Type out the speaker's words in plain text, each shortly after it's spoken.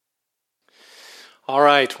All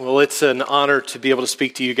right, well, it's an honor to be able to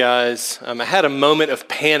speak to you guys. I had a moment of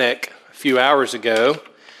panic a few hours ago.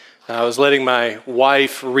 I was letting my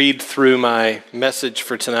wife read through my message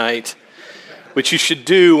for tonight, which you should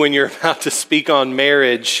do when you're about to speak on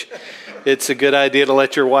marriage. It's a good idea to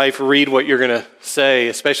let your wife read what you're going to say,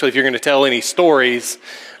 especially if you're going to tell any stories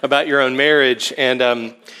about your own marriage.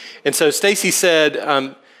 And so Stacy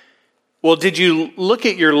said, well, did you look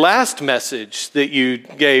at your last message that you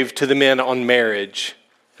gave to the men on marriage?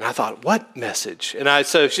 And I thought, what message?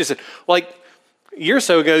 So she said, like a year or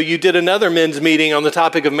so ago, you did another men's meeting on the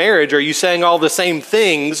topic of marriage. Are you saying all the same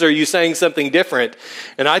things? Or are you saying something different?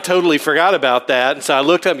 And I totally forgot about that. And so I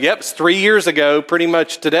looked up, it's 3 years ago, pretty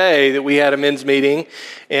much today, that we had a men's meeting.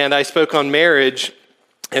 And I spoke on marriage.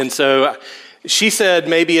 And so she said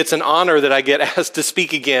maybe it's an honor that I get asked to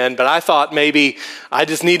speak again, but I thought maybe I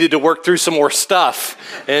just needed to work through some more stuff.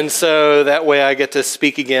 And so that way I get to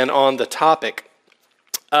speak again on the topic.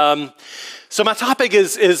 So my topic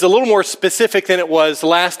is a little more specific than it was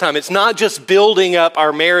last time. It's not just building up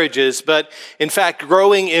our marriages, but in fact,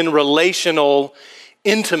 growing in relational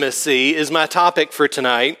intimacy is my topic for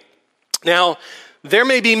tonight. Now, there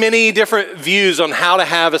may be many different views on how to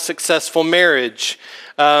have a successful marriage.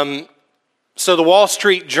 So the Wall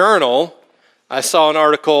Street Journal, I saw an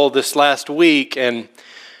article this last week, and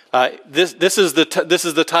this is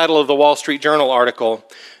the title of the Wall Street Journal article: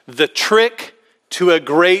 "The Trick to a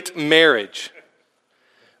Great Marriage: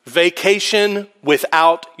 Vacation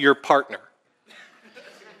Without Your Partner."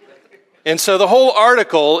 And so the whole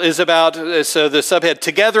article is about, so the subhead,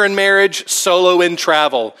 "Together in Marriage, Solo in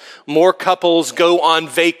Travel. More couples go on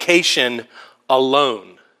vacation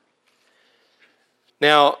alone."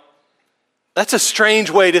 Now, that's a strange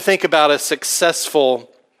way to think about a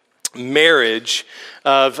successful marriage,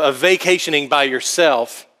 of vacationing by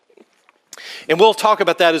yourself. And we'll talk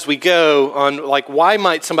about that as we go on, like, why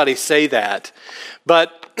might somebody say that?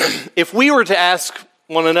 But if we were to ask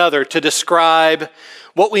one another to describe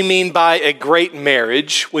what we mean by a great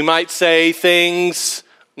marriage, we might say things,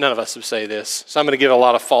 none of us would say this, so I'm going to give a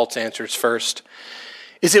lot of false answers first.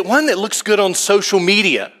 Is it one that looks good on social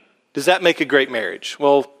media? Does that make a great marriage?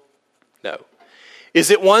 Well, no.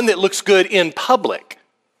 Is it one that looks good in public?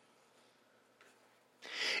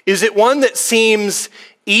 Is it one that seems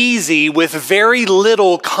easy with very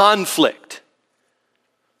little conflict,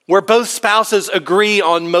 where both spouses agree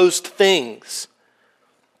on most things?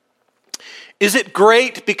 Is it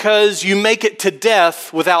great because you make it to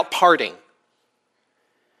death without parting?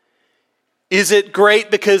 Is it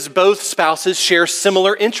great because both spouses share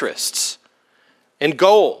similar interests and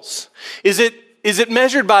goals? Is it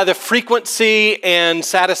measured by the frequency and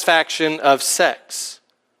satisfaction of sex?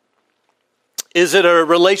 Is it a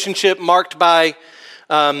relationship marked by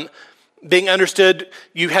being understood?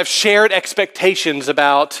 You have shared expectations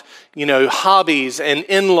about, hobbies and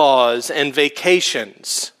in-laws and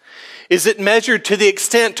vacations. Is it measured to the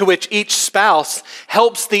extent to which each spouse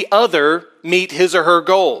helps the other meet his or her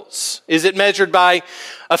goals? Is it measured by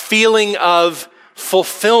a feeling of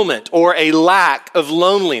fulfillment or a lack of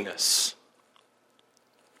loneliness?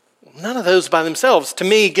 None of those by themselves, to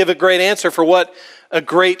me, give a great answer for what a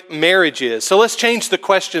great marriage is. So let's change the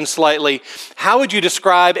question slightly. How would you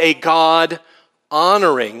describe a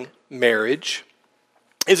God-honoring marriage?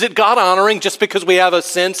 Is it God-honoring just because we have a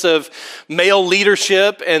sense of male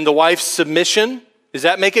leadership and the wife's submission? Does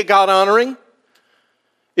that make it God-honoring?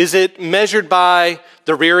 Is it measured by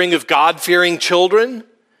the rearing of God-fearing children?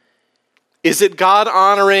 Is it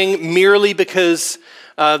God-honoring merely because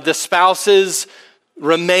the spouses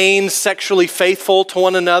remain sexually faithful to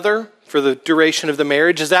one another for the duration of the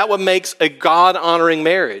marriage? Is that what makes a God-honoring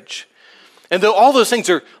marriage? And though a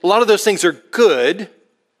lot of those things are good,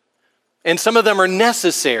 and some of them are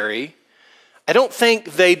necessary, I don't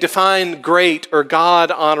think they define great or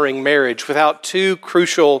God-honoring marriage without two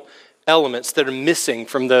crucial elements that are missing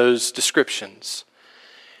from those descriptions.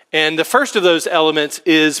 And the first of those elements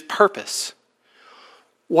is purpose.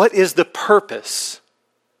 What is the purpose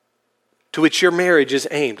to which your marriage is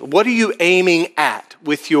aimed? What are you aiming at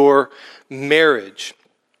with your marriage?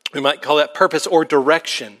 We might call that purpose or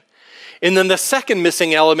direction. And then the second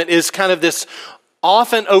missing element is kind of this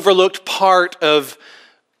often overlooked part of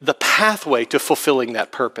the pathway to fulfilling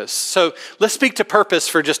that purpose. So let's speak to purpose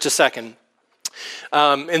for just a second.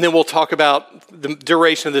 And then we'll talk about the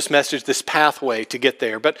duration of this message, this pathway to get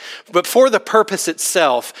there. But for the purpose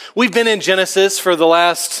itself, we've been in Genesis for the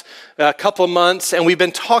last couple of months, and we've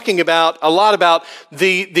been talking a lot about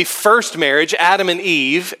the first marriage, Adam and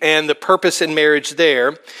Eve, and the purpose in marriage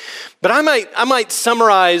there. But I might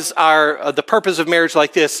summarize the purpose of marriage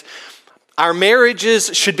like this. Our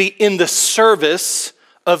marriages should be in the service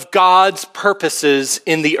of God's purposes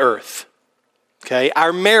in the earth. Okay?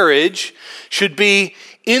 Our marriage should be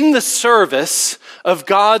in the service of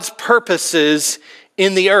God's purposes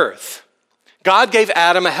in the earth. God gave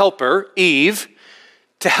Adam a helper, Eve,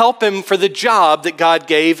 to help him for the job that God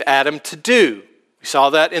gave Adam to do. We saw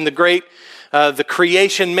that in the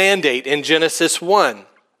creation mandate in Genesis 1.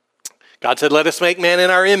 God said, let us make man in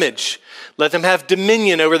our image. Let them have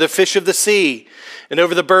dominion over the fish of the sea and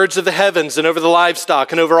over the birds of the heavens and over the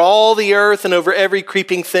livestock and over all the earth and over every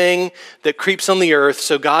creeping thing that creeps on the earth.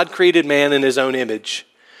 So God created man in his own image.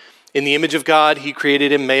 In the image of God, he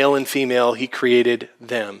created him, male and female, he created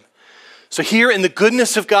them. So here in the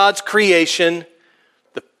goodness of God's creation,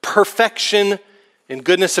 the perfection and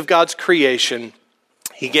goodness of God's creation,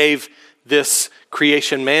 he gave this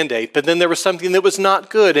creation mandate. But then there was something that was not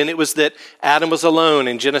good, and it was that Adam was alone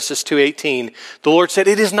in Genesis 2:18. The Lord said,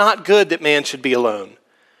 it is not good that man should be alone,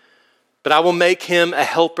 but I will make him a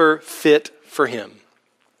helper fit for him.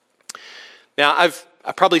 Now,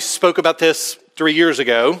 I probably spoke about this 3 years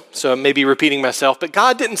ago, so I may be repeating myself, but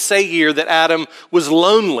God didn't say here that Adam was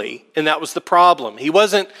lonely, and that was the problem.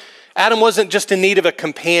 Adam wasn't just in need of a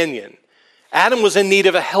companion. Adam was in need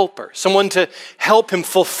of a helper, someone to help him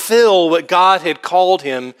fulfill what God had called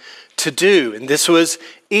him to do. And this was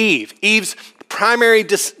Eve. Eve's primary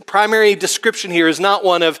description here is not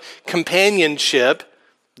one of companionship,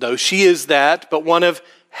 though she is that, but one of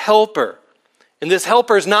helper. And this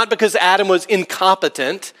helper is not because Adam was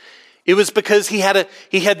incompetent. It was because he had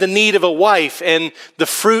the need of a wife and the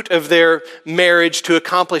fruit of their marriage to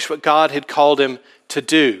accomplish what God had called him to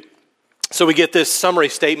do. So we get this summary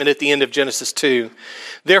statement at the end of Genesis 2.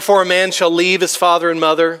 Therefore a man shall leave his father and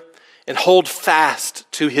mother and hold fast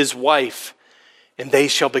to his wife, and they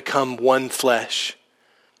shall become one flesh.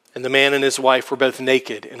 And the man and his wife were both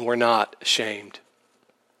naked and were not ashamed.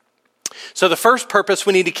 So the first purpose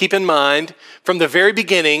we need to keep in mind from the very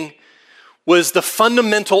beginning was the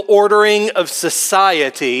fundamental ordering of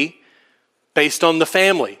society based on the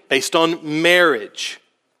family, based on marriage.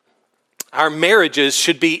 Our marriages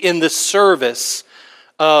should be in the service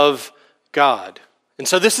of God. And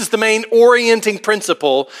so this is the main orienting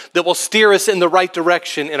principle that will steer us in the right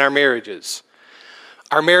direction in our marriages.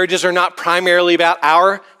 Our marriages are not primarily about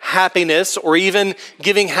our happiness or even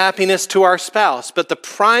giving happiness to our spouse, but the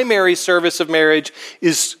primary service of marriage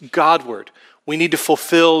is Godward. We need to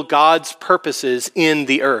fulfill God's purposes in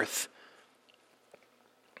the earth.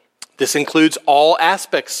 This includes all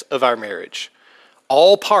aspects of our marriage.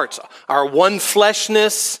 All parts, our one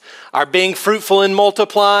fleshness, our being fruitful and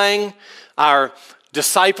multiplying, our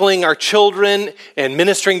discipling our children and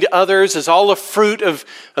ministering to others is all a fruit of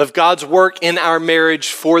God's work in our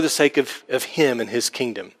marriage for the sake of Him and His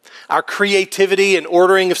kingdom. Our creativity and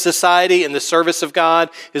ordering of society and the service of God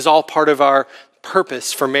is all part of our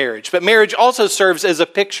purpose for marriage. But marriage also serves as a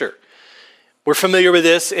picture. We're familiar with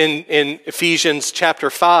this in Ephesians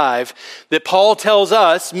chapter 5, that Paul tells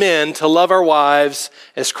us, men, to love our wives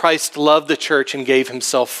as Christ loved the church and gave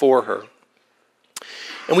himself for her.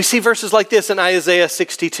 And we see verses like this in Isaiah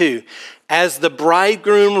 62. As the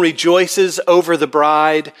bridegroom rejoices over the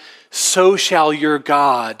bride, so shall your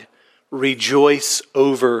God rejoice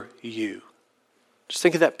over you. Just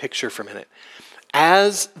think of that picture for a minute.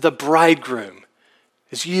 As the bridegroom,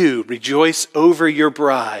 as you rejoice over your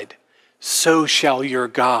bride, so shall your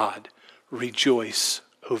God rejoice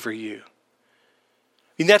over you.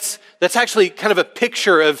 I mean, that's actually kind of a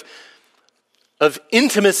picture of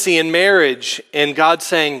intimacy in marriage, and God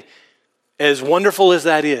saying, as wonderful as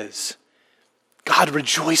that is, God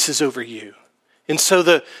rejoices over you. And so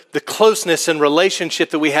the closeness and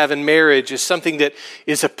relationship that we have in marriage is something that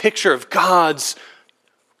is a picture of God's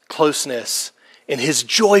closeness and His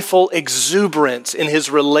joyful exuberance in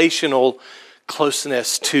His relational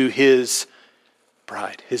closeness to His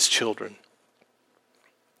bride, His children.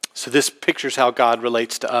 So this pictures how God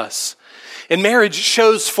relates to us. And marriage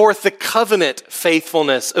shows forth the covenant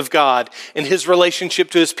faithfulness of God and His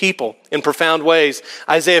relationship to His people in profound ways.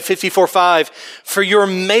 Isaiah 54:5, for your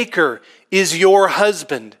Maker is your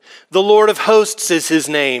husband. The Lord of hosts is His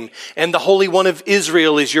name, and the Holy One of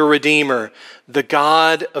Israel is your Redeemer. The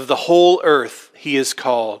God of the whole earth He is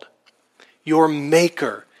called. Your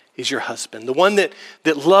Maker is your husband. The one that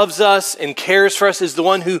loves us and cares for us is the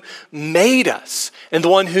one who made us and the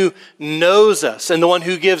one who knows us and the one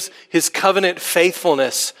who gives His covenant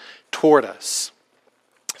faithfulness toward us.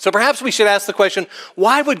 So perhaps we should ask the question,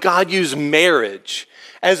 why would God use marriage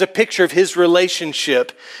as a picture of His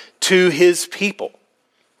relationship to His people?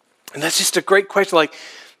 And that's just a great question. Like,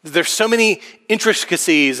 There's so many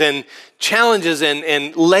intricacies and challenges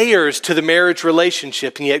and layers to the marriage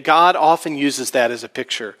relationship, and yet God often uses that as a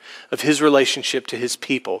picture of his relationship to his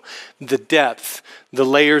people. The depth, the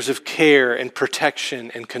layers of care and protection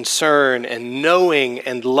and concern and knowing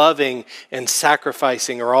and loving and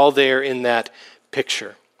sacrificing are all there in that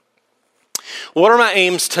picture. What are my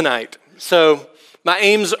aims tonight? So my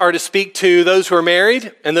aims are to speak to those who are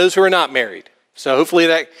married and those who are not married. So hopefully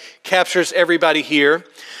that captures everybody here.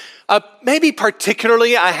 Maybe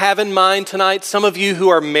particularly I have in mind tonight some of you who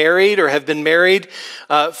are married or have been married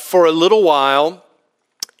for a little while,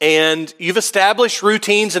 and you've established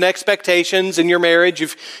routines and expectations in your marriage.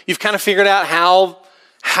 You've kind of figured out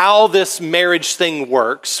how this marriage thing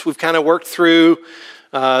works. We've kind of worked through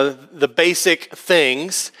the basic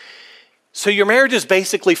things. So your marriage is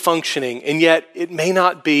basically functioning, and yet it may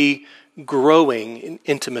not be growing in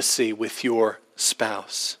intimacy with your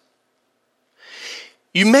spouse.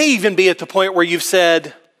 You may even be at the point where you've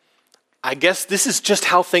said, I guess this is just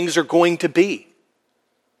how things are going to be.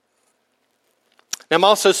 Now, I'm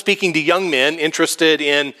also speaking to young men interested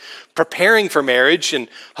in preparing for marriage, and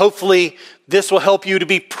hopefully this will help you to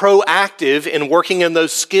be proactive in working in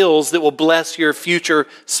those skills that will bless your future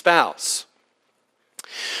spouse.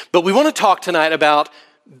 But we want to talk tonight about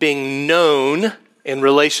being known in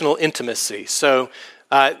relational intimacy. So,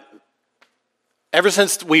 ever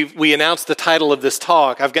since we announced the title of this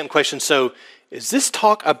talk, I've gotten questions, so is this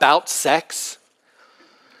talk about sex?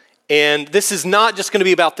 And this is not just going to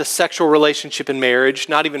be about the sexual relationship in marriage,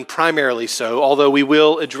 not even primarily so, although we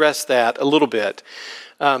will address that a little bit,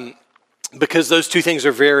 because those two things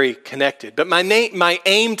are very connected. But my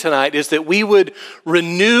aim tonight is that we would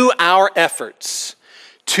renew our efforts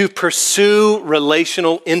to pursue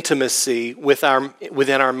relational intimacy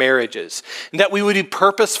within our marriages, and that we would be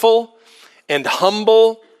purposeful and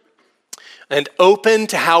humble and open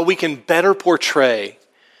to how we can better portray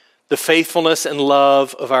the faithfulness and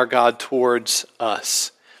love of our God towards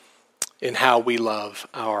us in how we love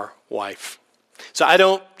our wife. So I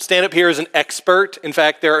don't stand up here as an expert. In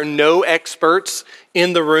fact, there are no experts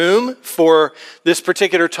in the room for this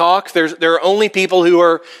particular talk. There are only people who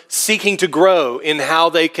are seeking to grow in how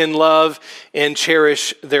they can love and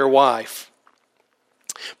cherish their wife.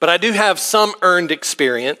 But I do have some earned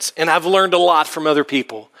experience, and I've learned a lot from other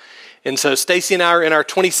people. And so Stacy and I are in our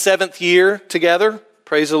 27th year together,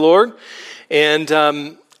 praise the Lord. And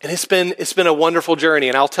it's been a wonderful journey,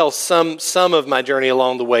 and I'll tell some of my journey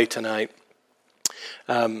along the way tonight.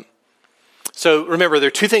 So remember, there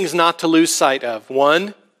are two things not to lose sight of.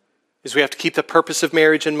 One is we have to keep the purpose of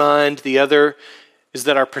marriage in mind. The other is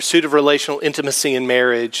that our pursuit of relational intimacy in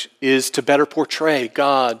marriage is to better portray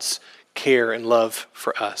God's care and love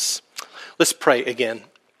for us. Let's pray again.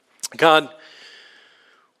 God,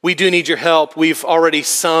 we do need your help. We've already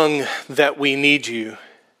sung that we need you.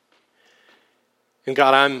 And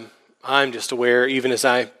God, I'm just aware, even as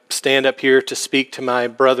I stand up here to speak to my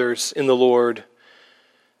brothers in the Lord,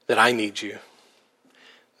 that I need you.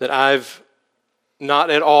 That I've not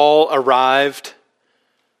at all arrived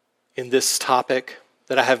in this topic,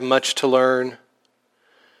 that I have much to learn,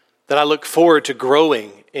 that I look forward to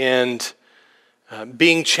growing and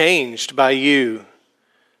being changed by you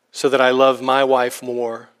so that I love my wife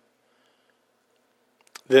more.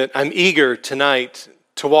 That I'm eager tonight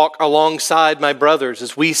to walk alongside my brothers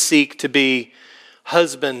as we seek to be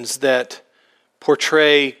husbands that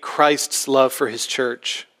portray Christ's love for his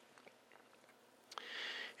church.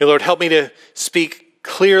 And Lord, help me to speak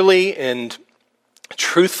clearly and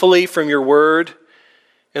truthfully from your word.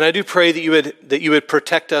 And I do pray that you would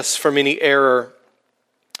protect us from any error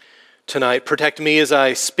tonight. Protect me as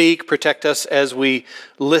I speak. Protect us as we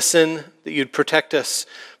listen. That you'd protect us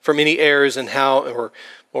from any errors in how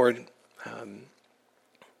or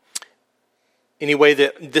any way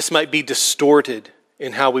that this might be distorted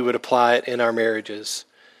in how we would apply it in our marriages.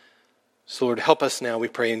 So Lord, help us now, we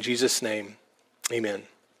pray in Jesus' name. Amen.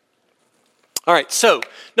 All right, so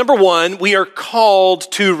number one, we are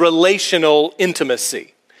called to relational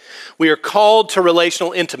intimacy. We are called to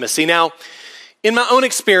relational intimacy. Now, in my own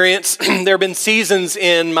experience, there have been seasons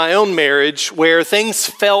in my own marriage where things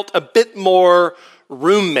felt a bit more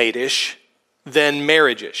roommate-ish than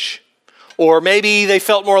marriage-ish. Or maybe they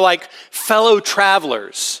felt more like fellow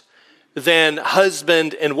travelers than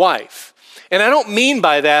husband and wife. And I don't mean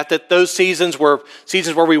by that those seasons were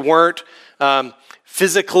seasons where we weren't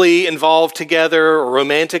physically involved together or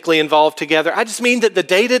romantically involved together. I just mean that the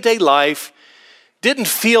day-to-day life didn't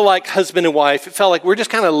feel like husband and wife. It felt like we're just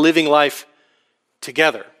kind of living life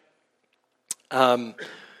together.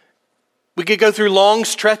 We could go through long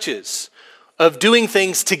stretches of doing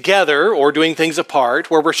things together or doing things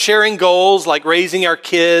apart, where we're sharing goals like raising our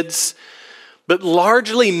kids, but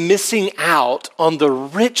largely missing out on the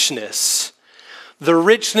richness,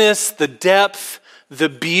 the depth, the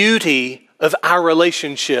beauty of our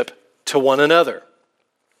relationship to one another.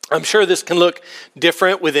 I'm sure this can look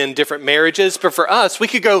different within different marriages, but for us, we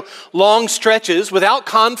could go long stretches without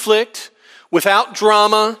conflict, without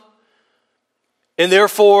drama, and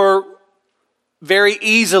therefore, very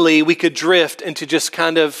easily we could drift into just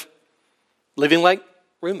kind of living like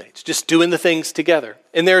roommates, just doing the things together.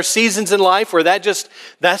 And there are seasons in life where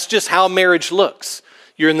that's just how marriage looks.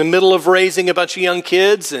 You're in the middle of raising a bunch of young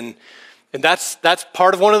kids, and that's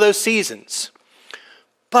part of one of those seasons.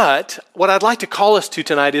 But what I'd like to call us to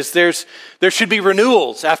tonight is there should be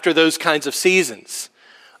renewals after those kinds of seasons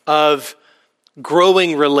of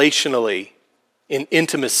growing relationally in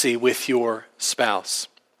intimacy with your spouse.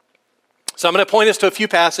 So I'm going to point us to a few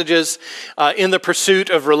passages in the pursuit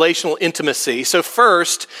of relational intimacy. So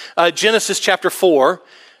first, Genesis chapter 4.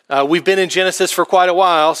 We've been in Genesis for quite a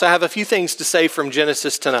while, so I have a few things to say from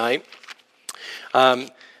Genesis tonight.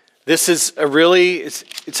 This is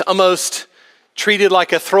it's almost treated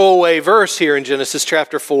like a throwaway verse here in Genesis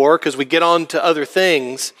chapter 4 because we get on to other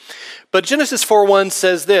things. But Genesis 4:1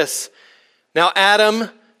 says this, "Now Adam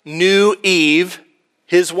knew Eve,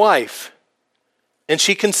 his wife, and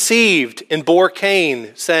she conceived and bore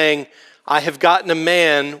Cain, saying, 'I have gotten a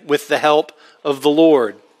man with the help of the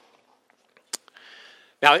Lord.'"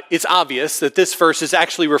 Now, it's obvious that this verse is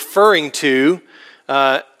actually referring to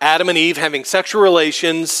Adam and Eve having sexual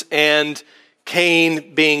relations and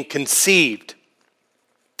Cain being conceived.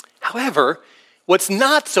 However, what's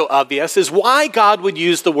not so obvious is why God would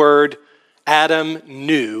use the word Adam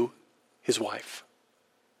knew his wife.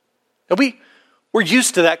 Now, we're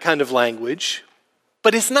used to that kind of language,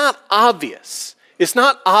 but it's not obvious. It's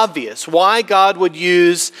not obvious why God would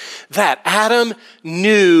use that. Adam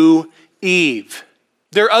knew Eve.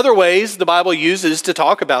 There are other ways the Bible uses to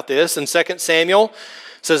talk about this. In 2 Samuel,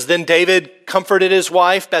 it says, "Then David comforted his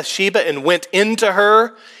wife Bathsheba and went into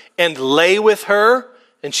her and lay with her,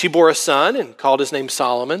 and she bore a son and called his name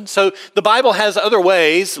Solomon." So the Bible has other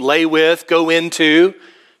ways, lay with, go into,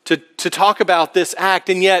 to talk about this act.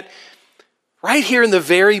 And yet, right here in the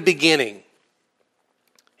very beginning,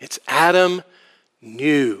 it's Adam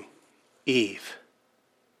knew Eve.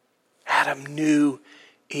 Adam knew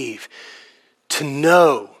Eve. To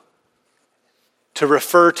know, to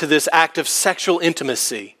refer to this act of sexual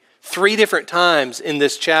intimacy 3 different times in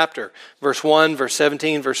this chapter. Verse 1, verse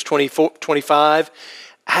 17, verse 24, 25.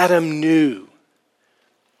 Adam knew.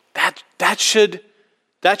 That should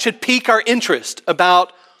pique our interest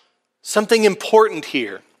about something important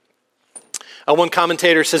here. One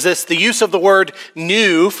commentator says this, "The use of the word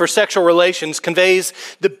knew for sexual relations conveys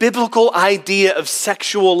the biblical idea of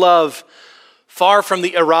sexual love. Far from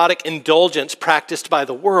the erotic indulgence practiced by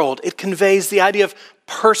the world, it conveys the idea of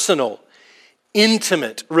personal,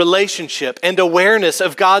 intimate relationship and awareness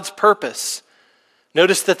of God's purpose."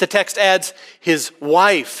 Notice that the text adds his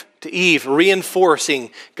wife to Eve,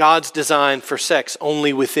 reinforcing God's design for sex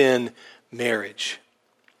only within marriage.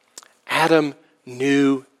 Adam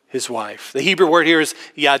knew his wife. The Hebrew word here is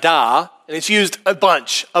yada, and it's used a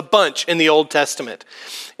bunch in the Old Testament.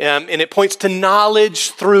 And it points to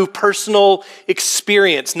knowledge through personal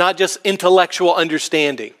experience, not just intellectual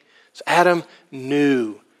understanding. So Adam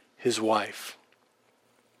knew his wife.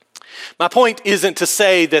 My point isn't to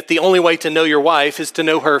say that the only way to know your wife is to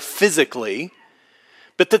know her physically,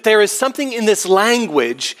 but that there is something in this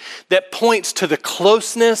language that points to the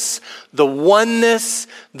closeness, the oneness,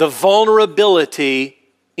 the vulnerability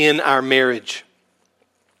in our marriage.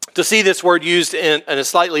 To see this word used in a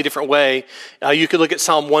slightly different way, you could look at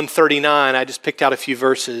Psalm 139. I just picked out a few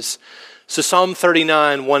verses. So Psalm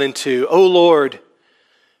 39, 1 and 2. "O Lord,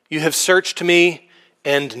 you have searched me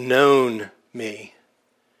and known me.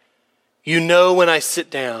 You know when I sit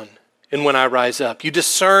down and when I rise up. You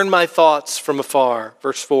discern my thoughts from afar."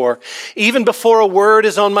 Verse 4. "Even before a word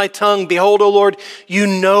is on my tongue, behold, O Lord, you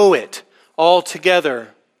know it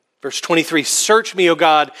altogether." Verse 23, "Search me, O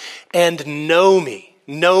God, and know me.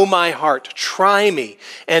 Know my heart. Try me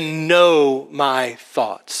and know my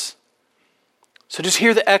thoughts." So just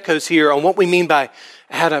hear the echoes here on what we mean by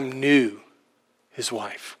Adam knew his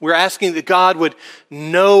wife. We're asking that God would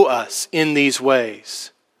know us in these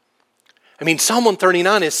ways. I mean, Psalm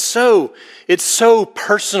 139 is so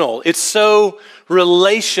personal. It's so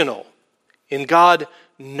relational in God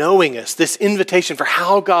knowing us, this invitation for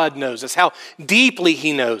how God knows us, how deeply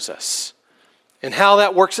he knows us, and how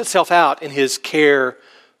that works itself out in his care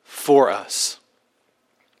for us.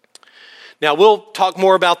 Now, we'll talk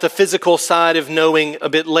more about the physical side of knowing a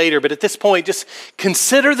bit later, but at this point, just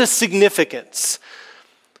consider the significance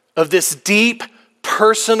of this deep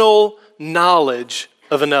personal knowledge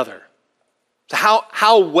of another.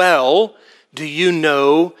 How well do you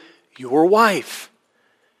know your wife?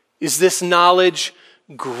 Is this knowledge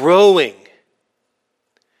growing?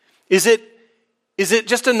 Is it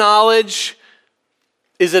just a knowledge?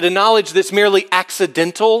 Is it a knowledge that's merely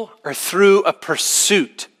accidental or through a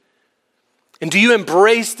pursuit? And do you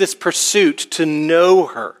embrace this pursuit to know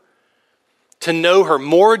her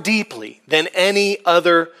more deeply than any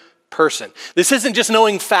other person? This isn't just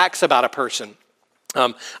knowing facts about a person.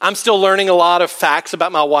 I'm still learning a lot of facts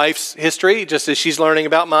about my wife's history, just as she's learning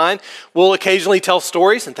about mine. We'll occasionally tell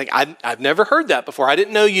stories and think, I've never heard that before. I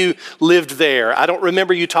didn't know you lived there. I don't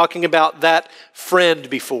remember you talking about that friend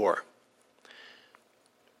before.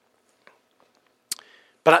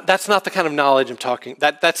 But that's not the kind of knowledge I'm talking.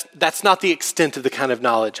 That's not the extent of the kind of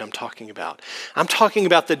knowledge I'm talking about. I'm talking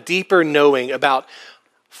about the deeper knowing about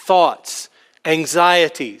thoughts,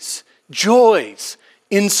 anxieties, joys,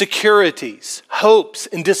 insecurities, hopes,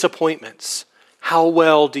 and disappointments. How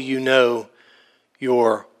well do you know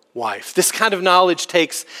your wife? This kind of knowledge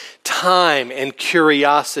takes time and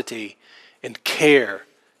curiosity and care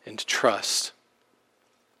and trust.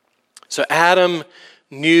 So Adam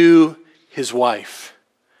knew his wife.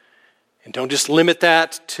 And don't just limit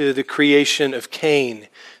that to the creation of Cain.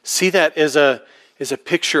 See that as a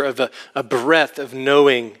picture of a breadth of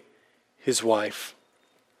knowing his wife.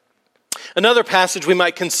 Another passage we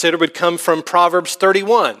might consider would come from Proverbs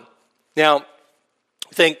 31. Now,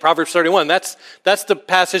 I think Proverbs 31, that's the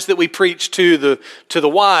passage that we preach to the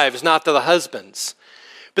wives, not to the husbands.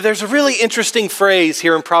 But there's a really interesting phrase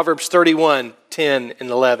here in Proverbs 31, 10 and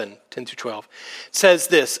 11, 10 through 12. It says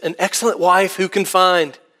this, an excellent wife who can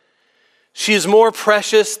find? She is more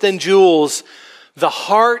precious than jewels. The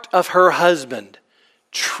heart of her husband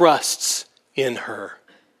trusts in her,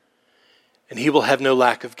 and he will have no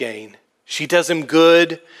lack of gain. She does him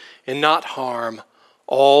good and not harm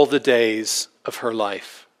all the days of her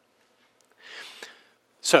life.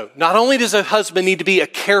 So, not only does a husband need to be a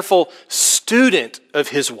careful student of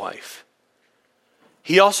his wife,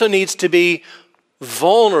 he also needs to be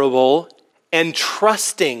vulnerable and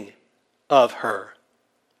trusting of her.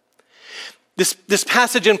 This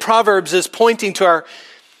passage in Proverbs is pointing to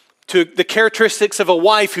the characteristics of a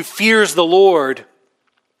wife who fears the Lord.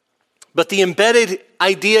 But the embedded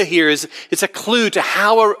idea here is it's a clue to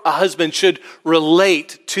how a husband should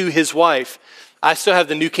relate to his wife. I still have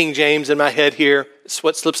the New King James in my head here. It's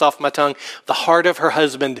what slips off my tongue. The heart of her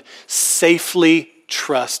husband safely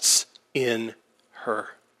trusts in her.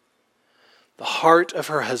 The heart of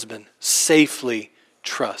her husband safely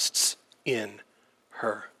trusts in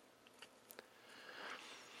her.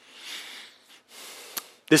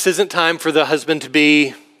 This isn't time for the husband to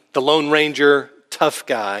be the Lone Ranger tough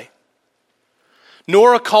guy,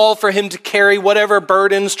 nor a call for him to carry whatever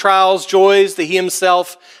burdens, trials, joys that he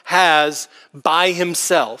himself has by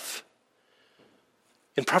himself.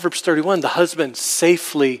 In Proverbs 31, the husband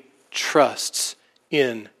safely trusts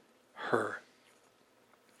in her.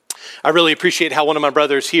 I really appreciate how one of my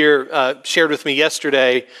brothers here shared with me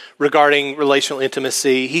yesterday regarding relational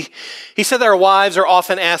intimacy. He said that our wives are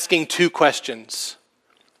often asking two questions.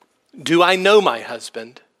 Do I know my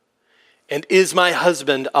husband? And is my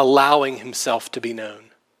husband allowing himself to be known?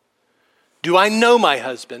 Do I know my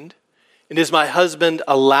husband? And is my husband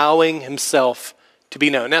allowing himself to be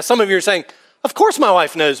known? Now, some of you are saying, of course my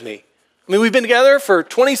wife knows me. I mean, we've been together for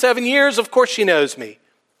 27 years. Of course she knows me.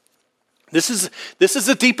 This is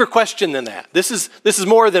a deeper question than that. This is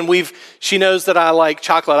more than she knows that I like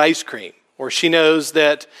chocolate ice cream, or she knows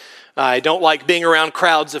that I don't like being around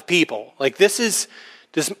crowds of people. Like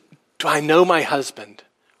do I know my husband?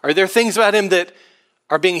 Are there things about him that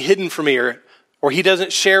are being hidden from me or he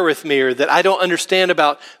doesn't share with me, or that I don't understand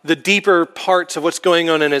about the deeper parts of what's going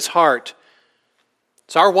on in his heart?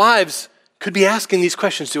 So our wives could be asking these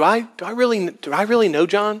questions. Do I really know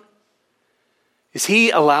John? Is he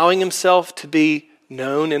allowing himself to be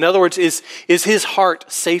known? In other words, is his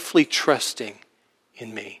heart safely trusting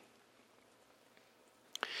in me?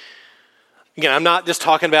 Again, I'm not just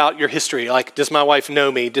talking about your history. Like, does my wife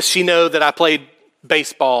know me? Does she know that I played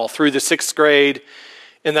baseball through the 6th grade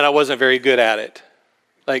and that I wasn't very good at it?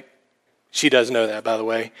 Like, she does know that, by the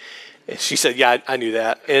way. And she said, yeah, I knew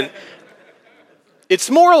that. And it's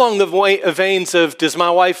more along the veins of, does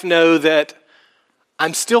my wife know that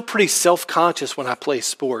I'm still pretty self-conscious when I play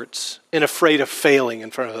sports and afraid of failing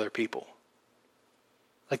in front of other people?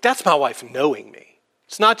 Like, that's my wife knowing me.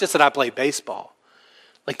 It's not just that I play baseball.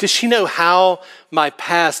 Like, does she know how my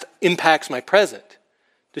past impacts my present?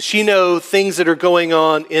 Does she know things that are going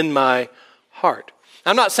on in my heart?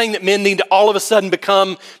 I'm not saying that men need to all of a sudden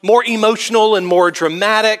become more emotional and more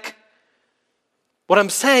dramatic. What I'm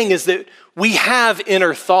saying is that we have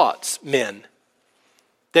inner thoughts, men,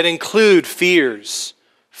 that include fears,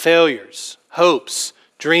 failures, hopes,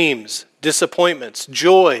 dreams, disappointments,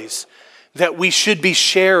 joys that we should be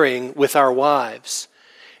sharing with our wives.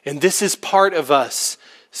 And this is part of us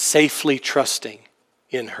safely trusting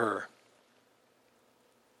in her.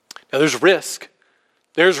 Now there's risk.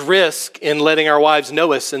 There's risk in letting our wives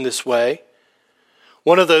know us in this way.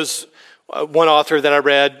 One author that I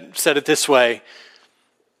read said it this way: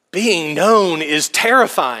 being known is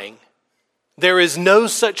terrifying. There is no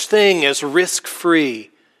such thing as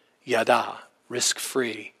risk-free yada,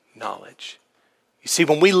 risk-free knowledge. You see,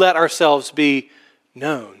 when we let ourselves be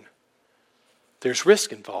known, there's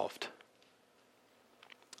risk involved.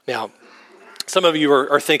 Now, some of you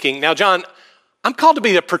are thinking, now, John, I'm called to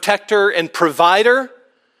be the protector and provider,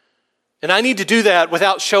 and I need to do that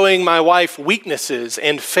without showing my wife weaknesses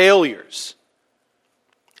and failures.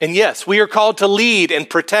 And yes, we are called to lead and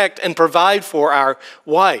protect and provide for our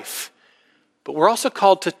wife, but we're also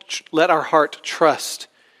called to let our heart trust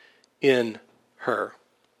in her.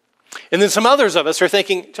 And then some others of us are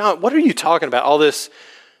thinking, John, what are you talking about? All this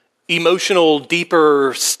emotional,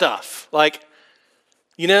 deeper stuff. Like,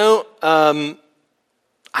 I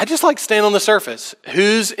just like staying on the surface.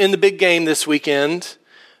 Who's in the big game this weekend?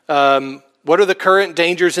 What are the current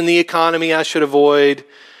dangers in the economy I should avoid?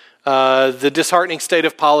 The disheartening state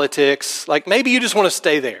of politics. Like, maybe you just want to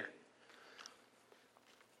stay there.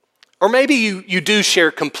 Or maybe you do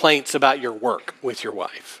share complaints about your work with your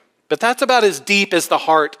wife. But that's about as deep as the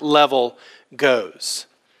heart level goes.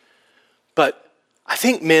 But I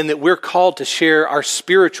think, men, that we're called to share our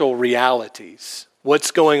spiritual realities,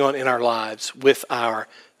 what's going on in our lives with our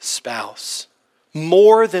spouse,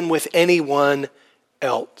 more than with anyone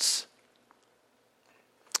else.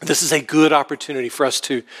 This is a good opportunity for us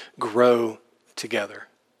to grow together.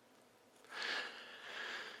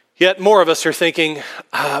 Yet more of us are thinking,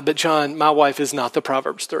 but John, my wife is not the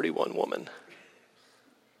Proverbs 31 woman.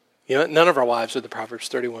 None of our wives are the Proverbs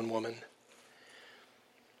 31 woman.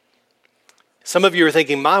 Some of you are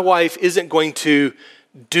thinking, my wife isn't going to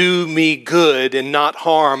do me good and not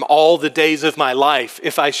harm all the days of my life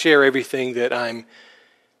if I share everything that I'm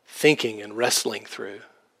thinking and wrestling through.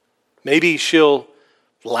 Maybe she'll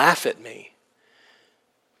laugh at me.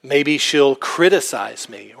 Maybe she'll criticize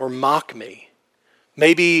me or mock me.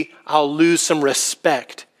 Maybe I'll lose some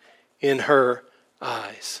respect in her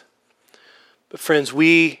eyes. But friends,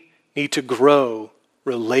 we need to grow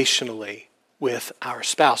relationally with our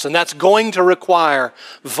spouse. And that's going to require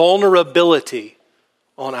vulnerability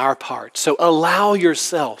on our part. So allow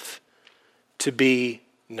yourself to be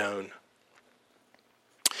known.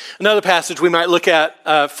 Another passage we might look at,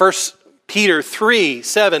 1 Peter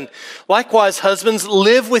 3:7. Likewise, husbands,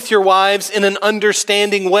 live with your wives in an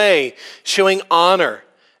understanding way, showing honor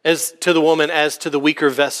as to the woman as to the weaker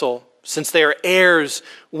vessel, since they are heirs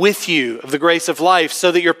with you of the grace of life,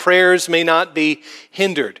 so that your prayers may not be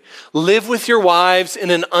hindered. Live with your wives in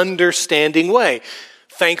an understanding way.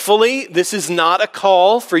 Thankfully, this is not a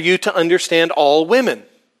call for you to understand all women.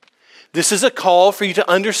 This is a call for you to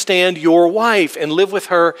understand your wife and live with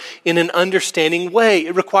her in an understanding way.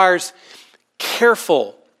 It requires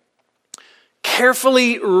carefully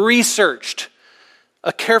researched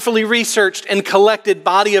and collected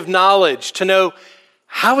body of knowledge to know,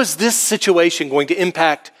 how is this situation going to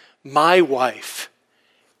impact my wife?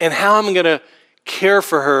 And how am I going to care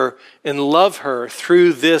for her and love her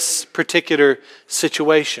through this particular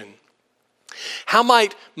situation? How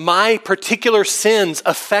might my particular sins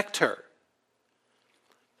affect her?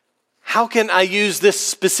 How can I use this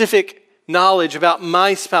specific knowledge about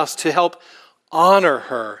my spouse to help honor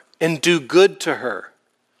her and do good to her?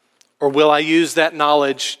 Or will I use that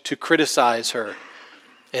knowledge to criticize her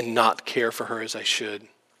and not care for her as I should?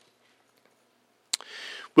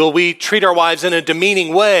 Will we treat our wives in a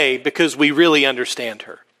demeaning way because we really understand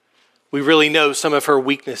her? We really know some of her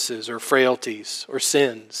weaknesses or frailties or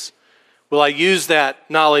sins. Will I use that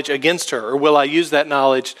knowledge against her, or will I use that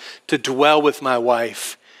knowledge to dwell with my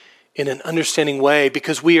wife in an understanding way,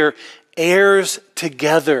 because we are heirs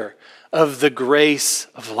together of the grace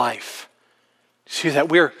of life? See that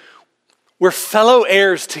we're fellow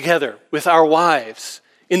heirs together with our wives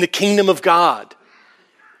in the kingdom of God.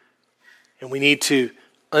 And we need to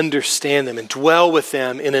understand them and dwell with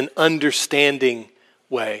them in an understanding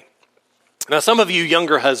way. Now, some of you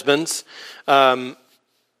younger husbands,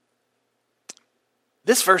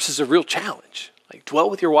 this verse is a real challenge. Like, dwell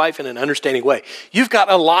with your wife in an understanding way. You've got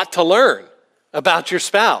a lot to learn about your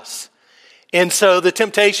spouse. And so the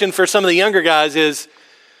temptation for some of the younger guys is,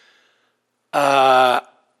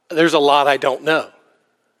 there's a lot I don't know,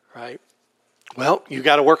 right? Well, you've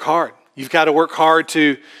got to work hard. You've got to work hard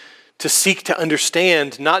to seek to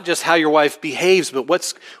understand not just how your wife behaves, but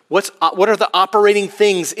what are the operating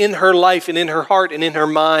things in her life and in her heart and in her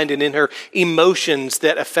mind and in her emotions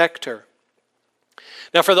that affect her.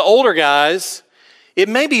 Now, for the older guys, it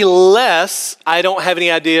may be less, I don't have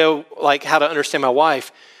any idea like how to understand my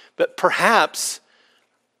wife, but perhaps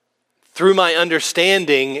through my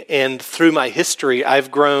understanding and through my history,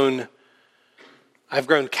 I've grown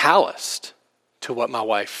calloused to what my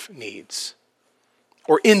wife needs,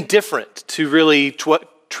 or indifferent to really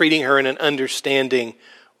treating her in an understanding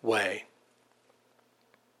way.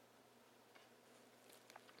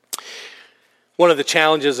 One of the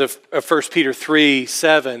challenges of 1 Peter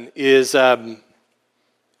 3:7 is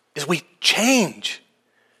we change.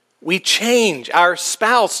 We change. Our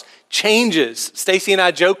spouse changes. Stacy and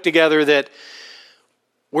I joke together that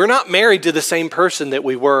we're not married to the same person that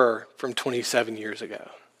we were from 27 years ago.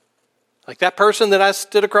 Like that person that I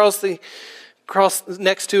stood across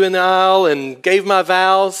next to in the aisle and gave my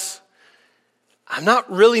vows, I'm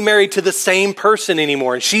not really married to the same person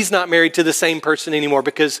anymore, and she's not married to the same person anymore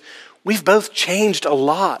because we've both changed a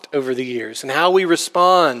lot over the years and how we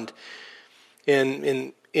respond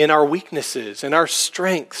in our weaknesses and our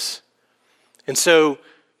strengths. And so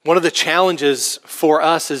one of the challenges for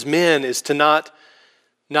us as men is to not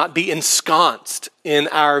be ensconced in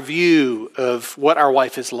our view of what our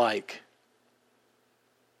wife is like,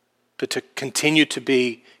 but to continue to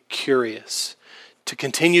be curious, to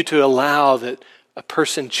continue to allow that a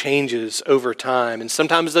person changes over time. And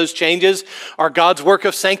sometimes those changes are God's work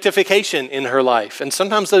of sanctification in her life. And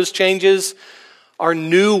sometimes those changes are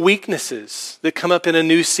new weaknesses that come up in a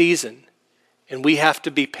new season. And we have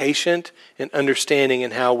to be patient and understanding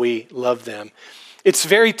in how we love them. It's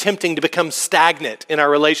very tempting to become stagnant in our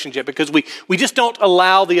relationship because we just don't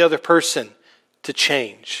allow the other person to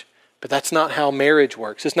change. But that's not how marriage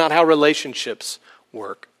works. It's not how relationships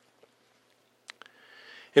work.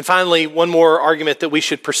 And finally, one more argument that we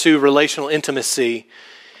should pursue relational intimacy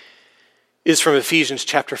is from Ephesians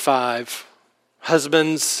chapter 5.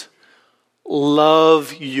 Husbands,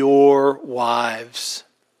 love your wives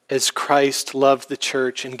as Christ loved the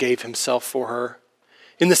church and gave himself for her.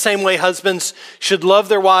 In the same way, husbands should love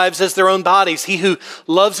their wives as their own bodies. He who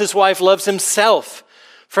loves his wife loves himself.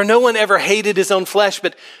 For no one ever hated his own flesh,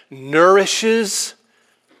 but nourishes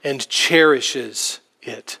and cherishes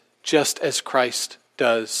it, just as Christ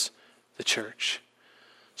does the church.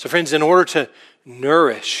 So friends, in order to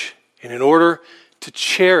nourish and in order to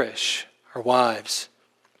cherish our wives,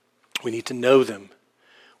 we need to know them.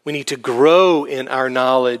 We need to grow in our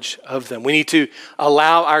knowledge of them. We need to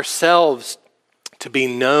allow ourselves to be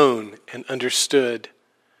known and understood.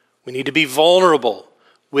 We need to be vulnerable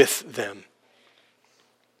with them.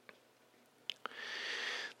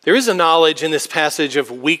 There is a knowledge in this passage of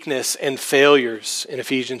weakness and failures in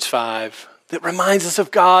Ephesians 5 that reminds us of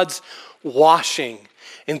God's washing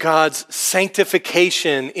and God's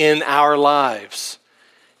sanctification in our lives.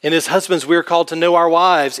 And as husbands, we are called to know our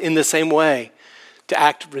wives in the same way, to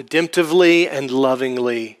act redemptively and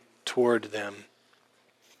lovingly toward them.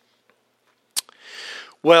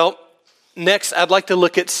 Well, next, I'd like to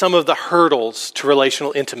look at some of the hurdles to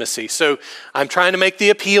relational intimacy. So I'm trying to make the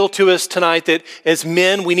appeal to us tonight that as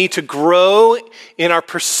men, we need to grow in our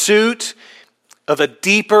pursuit of a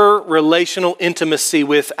deeper relational intimacy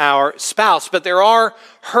with our spouse. But there are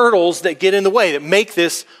hurdles that get in the way that make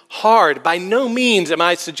this hard. By no means am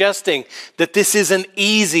I suggesting that this is an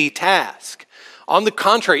easy task. On the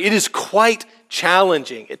contrary, it is quite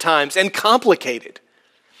challenging at times and complicated.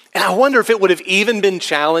 And I wonder if it would have even been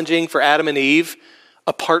challenging for Adam and Eve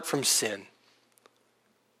apart from sin.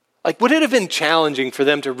 Like, would it have been challenging for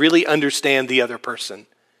them to really understand the other person?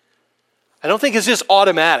 I don't think it's just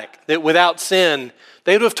automatic that without sin,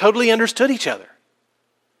 they would have totally understood each other.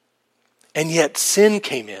 And yet sin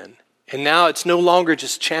came in, and now it's no longer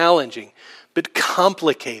just challenging, but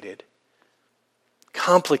complicated.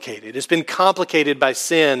 Complicated. It's been complicated by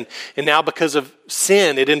sin, and now because of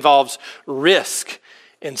sin, it involves risk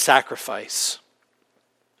and sacrifice.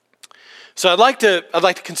 So I'd like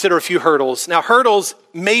to consider a few hurdles. Now, hurdles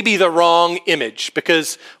may be the wrong image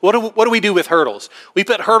because what do we do with hurdles? We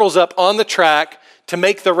put hurdles up on the track to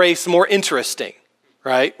make the race more interesting,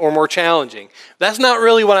 right? Or more challenging. That's not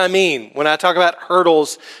really what I mean when I talk about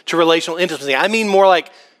hurdles to relational intimacy. I mean more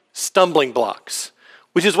like stumbling blocks,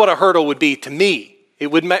 which is what a hurdle would be to me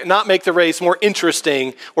It would not make the race more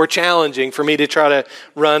interesting or challenging for me to try to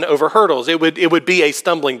run over hurdles. It would be a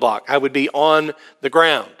stumbling block. I would be on the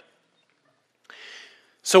ground.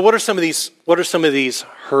 So what are some of these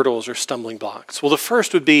hurdles or stumbling blocks? Well, the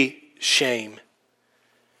first would be shame.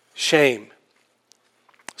 Shame.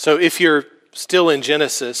 So if you're still in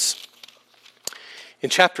Genesis, in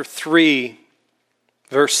chapter 3,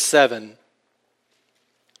 verse 7,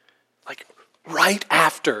 like right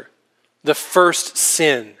after the first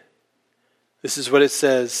sin, this is what it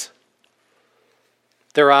says.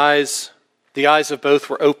 The eyes of both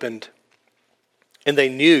were opened, and they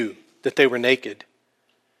knew that they were naked.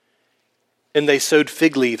 And they sewed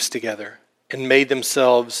fig leaves together and made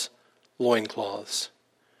themselves loincloths.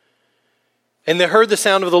 And they heard the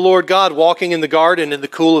sound of the Lord God walking in the garden in the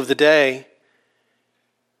cool of the day.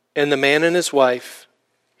 And the man and his wife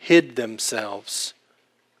hid themselves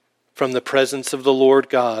from the presence of the Lord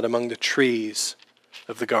God among the trees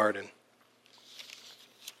of the garden.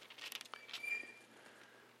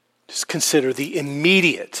 Just consider the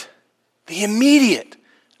immediate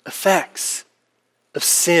effects of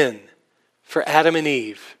sin for Adam and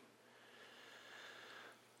Eve.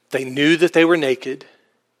 They knew that they were naked,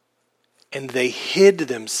 and they hid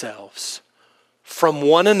themselves from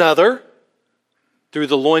one another through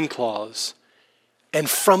the loincloths and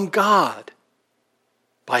from God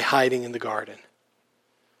by hiding in the garden.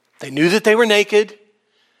 They knew that they were naked.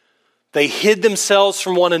 They hid themselves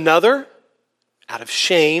from one another out of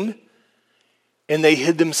shame, and they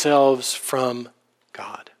hid themselves from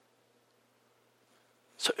God.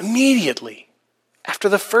 So immediately after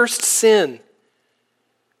the first sin,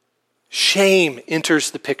 shame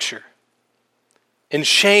enters the picture. And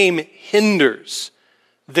shame hinders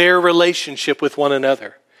their relationship with one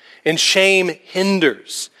another. And shame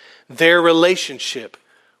hinders their relationship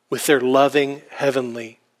with their loving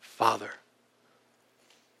Heavenly Father.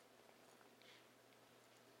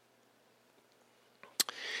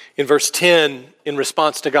 In verse 10, in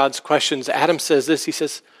response to God's questions, Adam says this. He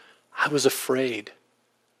says, I was afraid.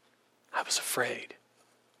 I was afraid.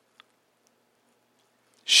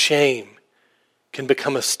 Shame can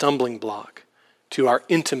become a stumbling block to our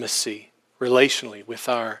intimacy relationally with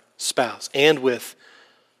our spouse and with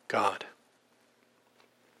God.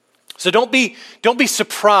 So don't be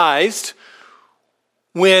surprised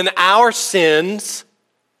when our sins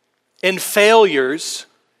and failures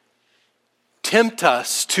tempt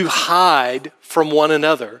us to hide from one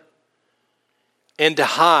another and to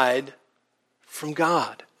hide from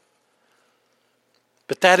God.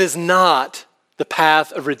 But that is not the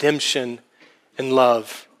path of redemption and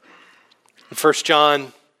love. In 1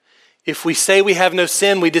 John, if we say we have no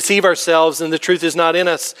sin, we deceive ourselves and the truth is not in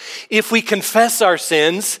us. If we confess our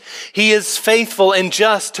sins, he is faithful and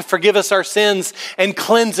just to forgive us our sins and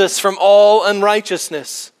cleanse us from all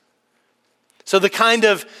unrighteousness. So the kind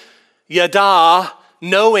of yada,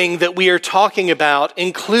 knowing that we are talking about,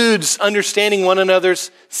 includes understanding one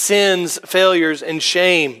another's sins, failures, and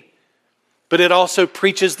shame. But it also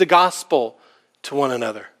preaches the gospel to one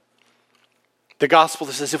another. The gospel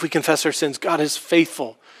that says if we confess our sins, God is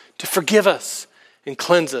faithful to forgive us and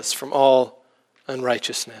cleanse us from all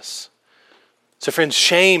unrighteousness. So friends,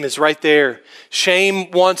 shame is right there.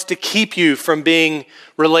 Shame wants to keep you from being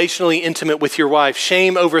relationally intimate with your wife.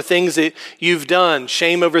 Shame over things that you've done.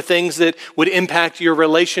 Shame over things that would impact your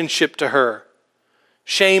relationship to her.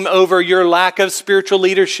 Shame over your lack of spiritual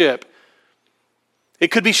leadership. It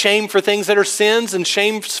could be shame for things that are sins and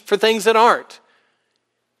shame for things that aren't.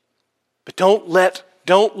 But don't let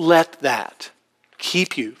that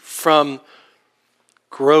keep you from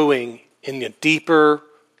growing in a deeper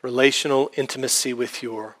relational intimacy with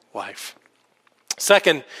your wife.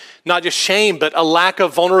 Second, not just shame, but a lack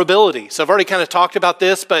of vulnerability. So I've already kind of talked about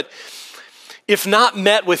this, but if not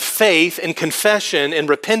met with faith and confession and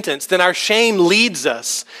repentance, then our shame leads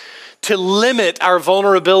us to limit our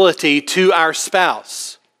vulnerability to our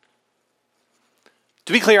spouse.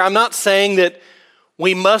 To be clear, I'm not saying that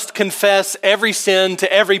we must confess every sin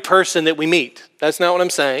to every person that we meet. That's not what I'm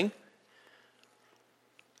saying.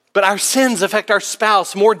 But our sins affect our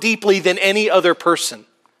spouse more deeply than any other person.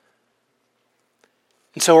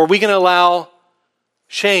 And so are we going to allow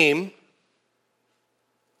shame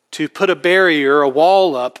to put a barrier, a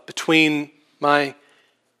wall up between my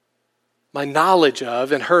knowledge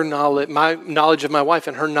of and her knowledge, my knowledge of my wife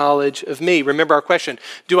and her knowledge of me? Remember our question,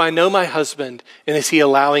 do I know my husband and is he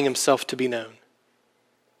allowing himself to be known?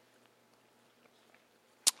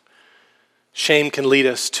 Shame can lead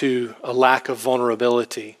us to a lack of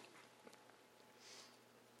vulnerability.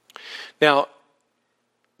 Now,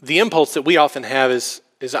 the impulse that we often have is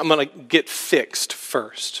I'm going to get fixed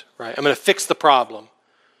first, right? I'm going to fix the problem.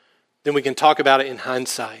 then we can talk about it in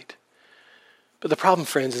hindsight. But the problem,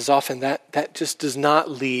 friends, is often that just does not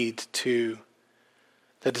lead to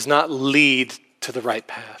the right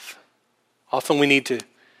path. Often we need to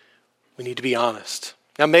be honest.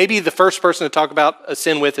 Now, maybe the first person to talk about a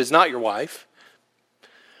sin with is not your wife,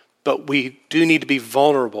 but we do need to be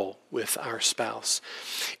vulnerable with our spouse.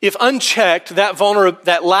 If unchecked,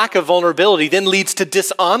 that lack of vulnerability then leads to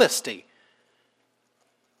dishonesty.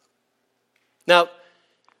 Now,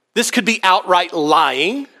 this could be outright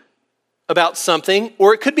lying about something,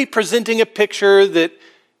 or it could be presenting a picture that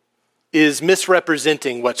is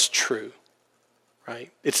misrepresenting what's true,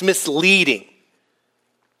 right? It's misleading.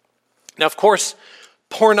 Now, of course,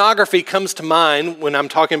 pornography comes to mind when I'm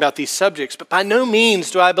talking about these subjects, but by no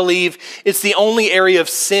means do I believe it's the only area of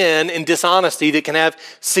sin and dishonesty that can have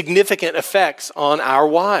significant effects on our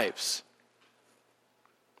wives.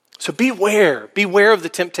 So beware of the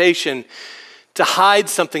temptation to hide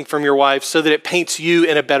something from your wife so that it paints you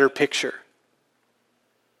in a better picture.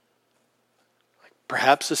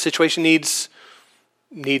 Perhaps the situation needs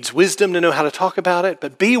wisdom to know how to talk about it,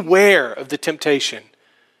 but beware of the temptation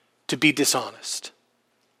to be dishonest.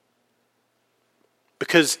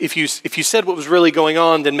 Because if you said what was really going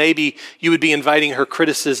on, then maybe you would be inviting her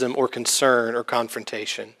criticism or concern or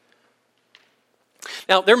confrontation.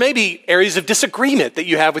 Now, there may be areas of disagreement that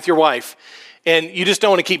you have with your wife, and you just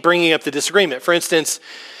don't want to keep bringing up the disagreement. For instance,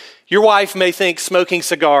 your wife may think smoking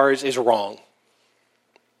cigars is wrong.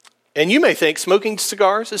 And you may think smoking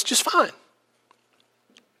cigars is just fine.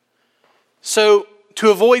 So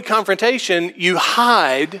to avoid confrontation, you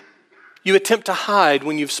attempt to hide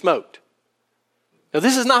when you've smoked. Now,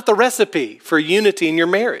 this is not the recipe for unity in your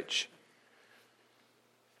marriage.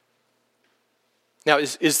 Now,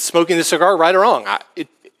 is smoking the cigar right or wrong?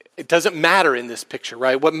 It doesn't matter in this picture,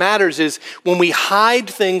 right? What matters is when we hide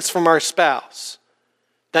things from our spouse,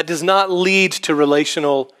 that does not lead to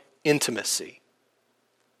relational intimacy.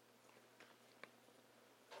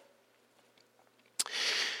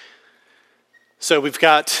 So we've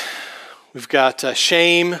got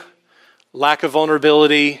shame, lack of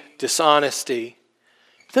vulnerability, dishonesty.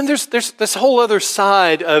 Then there's this whole other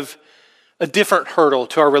side of a different hurdle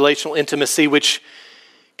to our relational intimacy, which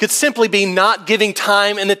could simply be not giving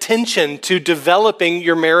time and attention to developing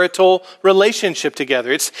your marital relationship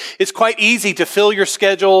together. It's quite easy to fill your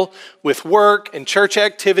schedule with work and church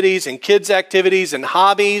activities and kids activities and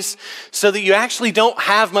hobbies so that you actually don't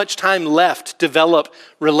have much time left to develop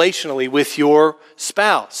relationally with your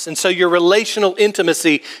spouse. And so your relational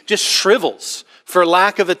intimacy just shrivels for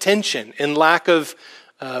lack of attention and lack of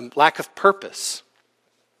purpose.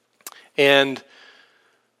 And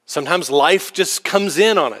sometimes life just comes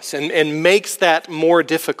in on us and makes that more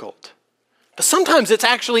difficult. But sometimes it's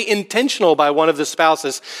actually intentional by one of the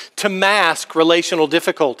spouses to mask relational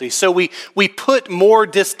difficulty. So we put more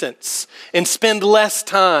distance and spend less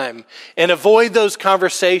time and avoid those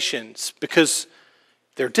conversations because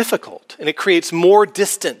they're difficult. And it creates more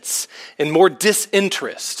distance and more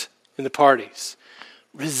disinterest in the parties.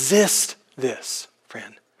 Resist this,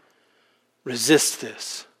 friend. Resist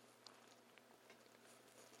this.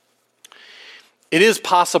 It is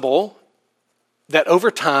possible that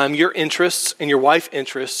over time, your interests and your wife's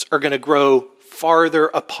interests are going to grow farther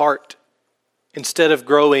apart instead of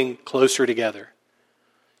growing closer together.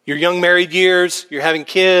 Your young married years, you're having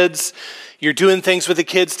kids, you're doing things with the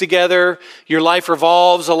kids together, your life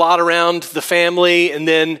revolves a lot around the family, and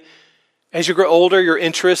then as you grow older, your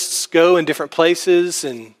interests go in different places,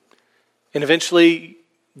 and eventually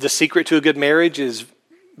the secret to a good marriage is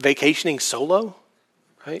vacationing solo,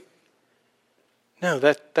 right? No,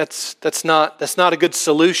 that's not a good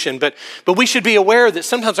solution. But we should be aware that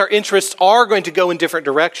sometimes our interests are going to go in different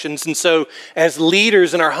directions. And so as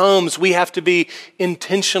leaders in our homes, we have to be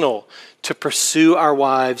intentional to pursue our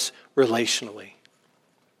wives relationally.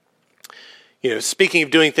 Speaking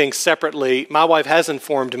of doing things separately, my wife has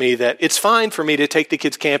informed me that it's fine for me to take the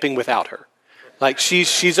kids camping without her. Like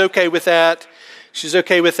she's okay with that. She's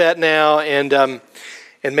okay with that now, and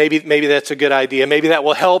maybe that's a good idea. Maybe that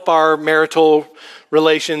will help our marital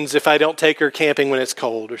relations if I don't take her camping when it's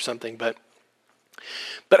cold or something. But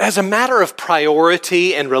as a matter of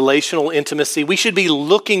priority and relational intimacy, we should be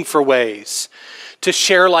looking for ways to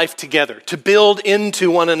share life together, to build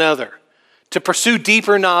into one another, to pursue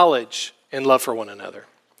deeper knowledge and love for one another.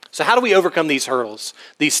 So how do we overcome these hurdles,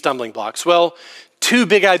 these stumbling blocks? Well, two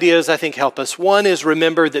big ideas I think help us. One is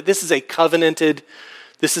remember that this is a covenant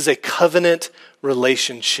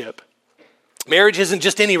relationship. Marriage isn't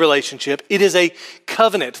just any relationship. It is a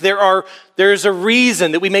covenant. There's a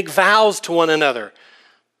reason that we make vows to one another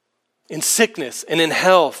in sickness and in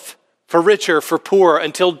health for richer, for poor,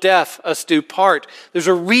 until death us do part. There's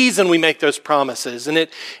a reason we make those promises, and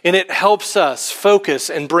it helps us focus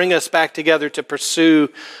and bring us back together to pursue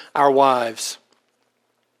our wives.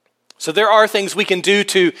 So there are things we can do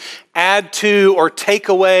to add to or take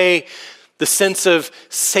away the sense of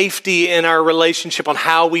safety in our relationship on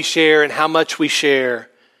how we share and how much we share.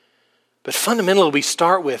 But fundamentally, we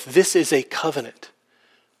start with, this is a covenant.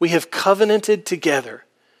 We have covenanted together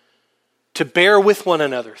to bear with one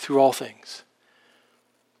another through all things.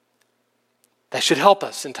 That should help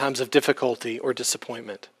us in times of difficulty or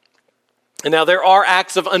disappointment. And now there are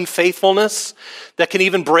acts of unfaithfulness that can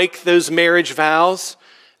even break those marriage vows.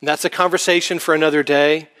 And that's a conversation for another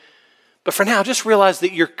day. But for now, just realize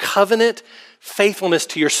that your covenant faithfulness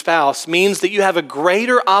to your spouse means that you have a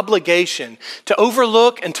greater obligation to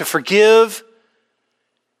overlook and to forgive,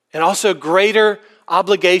 and also a greater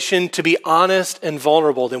obligation to be honest and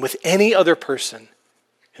vulnerable than with any other person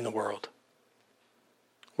in the world.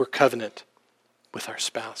 We're covenant with our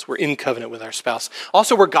spouse. We're in covenant with our spouse.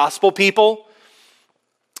 Also, we're gospel people.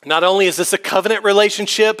 Not only is this a covenant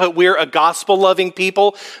relationship, but we're a gospel-loving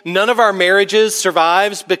people. None of our marriages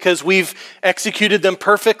survives because we've executed them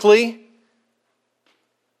perfectly.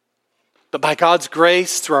 But by God's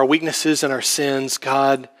grace, through our weaknesses and our sins,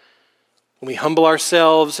 God, when we humble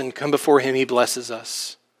ourselves and come before Him, He blesses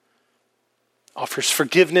us, offers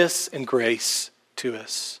forgiveness and grace to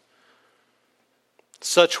us.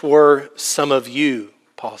 Such were some of you,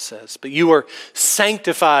 Paul says, but you are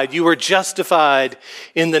sanctified, you are justified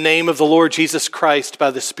in the name of the Lord Jesus Christ by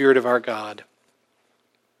the Spirit of our God.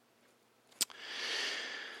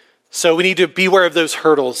 So we need to beware of those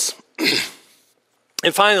hurdles.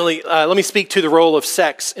 And finally, let me speak to the role of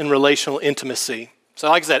sex in relational intimacy. So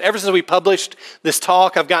like I said, ever since we published this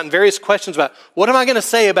talk, I've gotten various questions about what am I going to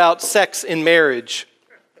say about sex in marriage?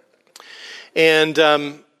 And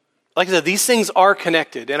like I said, these things are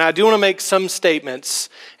connected. And I do want to make some statements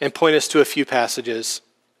and point us to a few passages.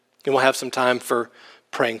 And we'll have some time for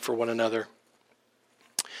praying for one another.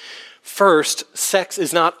 First, sex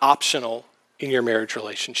is not optional in your marriage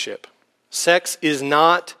relationship. Sex is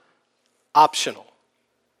not optional.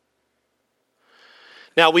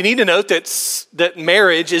 Now, we need to note that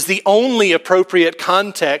marriage is the only appropriate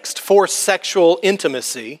context for sexual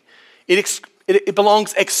intimacy. It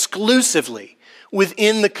belongs exclusively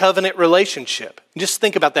within the covenant relationship. Just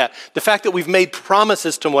think about that. The fact that we've made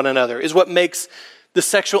promises to one another is what makes the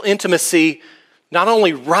sexual intimacy not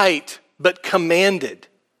only right, but commanded.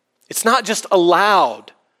 It's not just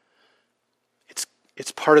allowed.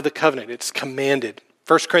 It's part of the covenant. It's commanded.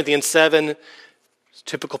 1 Corinthians 7,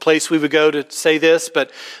 typical place we would go to say this,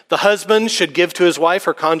 but the husband should give to his wife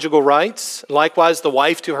her conjugal rights, likewise the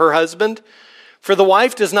wife to her husband. For the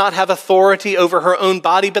wife does not have authority over her own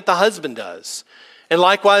body, but the husband does. And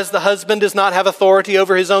likewise the husband does not have authority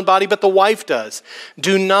over his own body, but the wife does.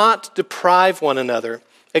 Do not deprive one another,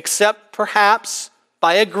 except perhaps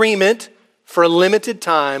by agreement for a limited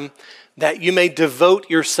time, that you may devote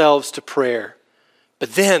yourselves to prayer.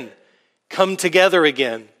 But then come together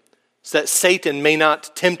again, so that Satan may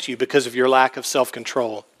not tempt you because of your lack of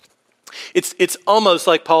self-control. It's almost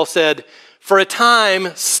like Paul said, for a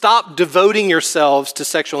time, stop devoting yourselves to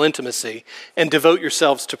sexual intimacy and devote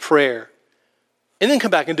yourselves to prayer. And then come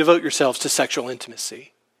back and devote yourselves to sexual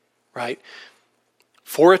intimacy, right?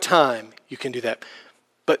 For a time, you can do that.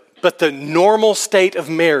 But the normal state of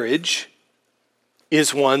marriage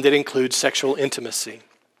is one that includes sexual intimacy.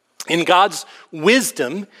 In God's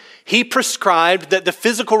wisdom, He prescribed that the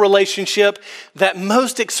physical relationship that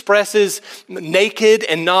most expresses naked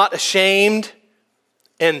and not ashamed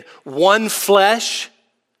and one flesh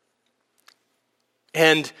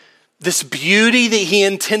and this beauty that He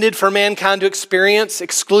intended for mankind to experience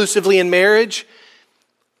exclusively in marriage,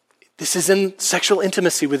 this is in sexual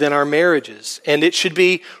intimacy within our marriages. And it should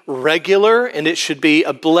be regular and it should be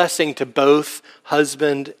a blessing to both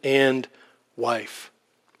husband and wife.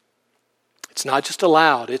 It's not just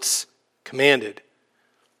allowed, it's commanded.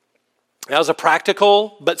 That was a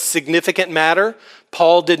practical but significant matter.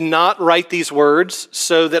 Paul did not write these words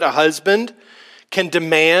so that a husband can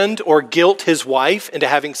demand or guilt his wife into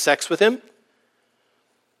having sex with him.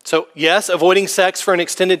 So yes, avoiding sex for an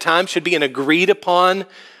extended time should be an agreed upon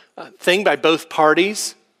thing by both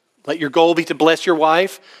parties. Let your goal be to bless your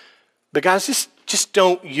wife. But guys, just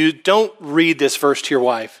don't read this verse to your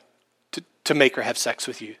wife to make her have sex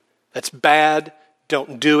with you. That's bad.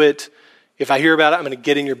 Don't do it. If I hear about it, I'm going to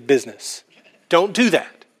get in your business. Don't do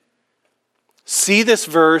that. See this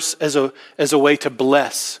verse as a way to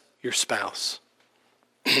bless your spouse.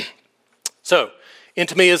 So,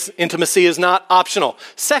 intimacy is not optional.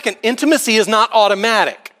 Second, intimacy is not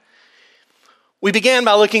automatic. We began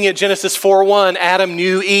by looking at Genesis 4:1, Adam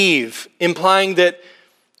knew Eve, implying that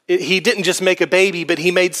he didn't just make a baby, but he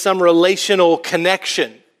made some relational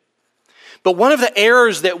connection. But one of the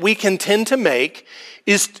errors that we can tend to make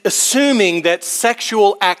is assuming that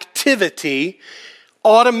sexual activity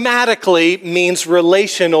automatically means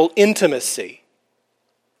relational intimacy.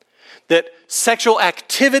 That sexual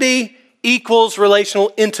activity equals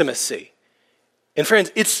relational intimacy. And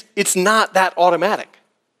friends, it's not that automatic.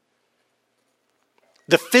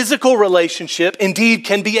 The physical relationship indeed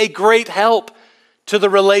can be a great help to the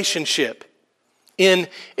relationship in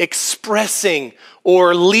expressing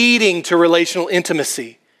or leading to relational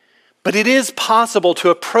intimacy. But it is possible to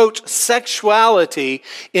approach sexuality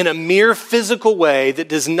in a mere physical way that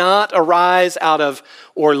does not arise out of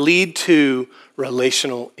or lead to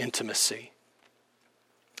relational intimacy.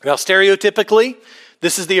 Now, stereotypically,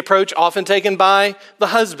 this is the approach often taken by the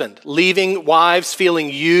husband, leaving wives feeling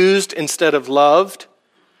used instead of loved.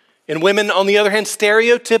 And women, on the other hand,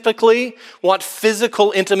 stereotypically want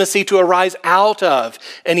physical intimacy to arise out of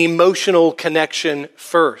an emotional connection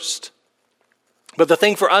first. But the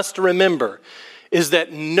thing for us to remember is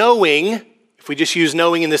that knowing, if we just use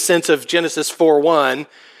knowing in the sense of Genesis 4:1,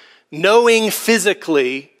 knowing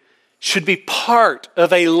physically should be part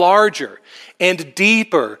of a larger and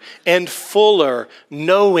deeper and fuller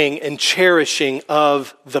knowing and cherishing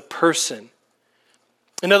of the person.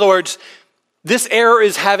 In other words, this error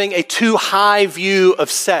is having a too high view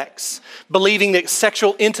of sex, believing that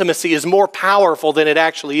sexual intimacy is more powerful than it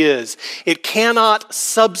actually is. It cannot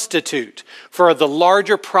substitute for the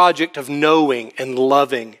larger project of knowing and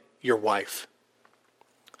loving your wife.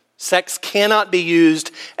 Sex cannot be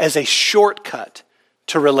used as a shortcut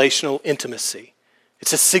to relational intimacy.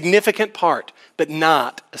 It's a significant part, but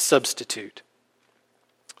not a substitute.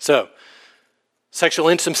 So, sexual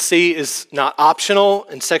intimacy is not optional,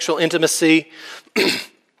 and sexual intimacy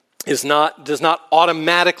does not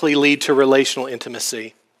automatically lead to relational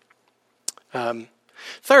intimacy.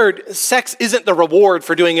 Third, sex isn't the reward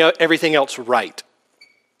for doing everything else right.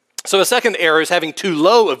 So a second error is having too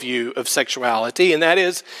low a view of sexuality, and that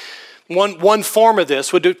is one form of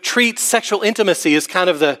this would treat sexual intimacy as kind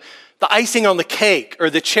of the icing on the cake or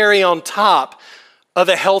the cherry on top of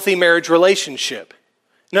a healthy marriage relationship.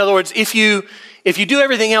 In other words, if you do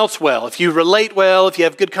everything else well, if you relate well, if you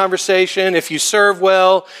have good conversation, if you serve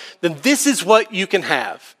well, then this is what you can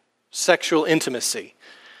have, sexual intimacy.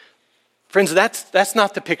 Friends, that's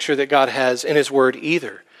not the picture that God has in His Word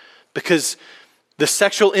either, because the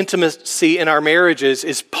sexual intimacy in our marriages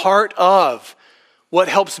is part of what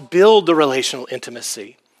helps build the relational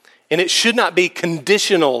intimacy. And it should not be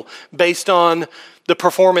conditional based on the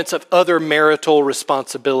performance of other marital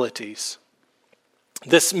responsibilities.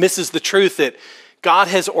 This misses the truth that God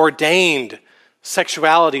has ordained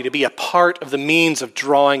sexuality to be a part of the means of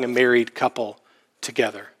drawing a married couple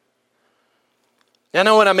together. Now, I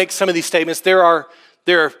know when I make some of these statements, there are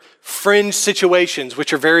fringe situations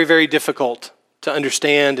which are very, very difficult to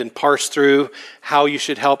understand and parse through how you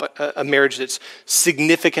should help a marriage that's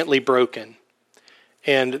significantly broken.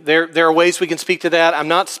 And there are ways we can speak to that. I'm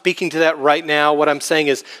not speaking to that right now. What I'm saying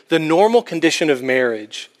is the normal condition of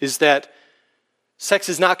marriage is that sex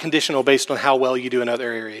is not conditional based on how well you do in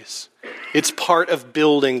other areas. It's part of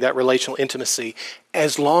building that relational intimacy,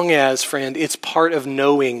 as long as, friend, it's part of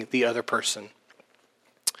knowing the other person.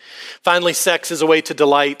 Finally, sex is a way to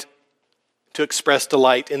delight, to express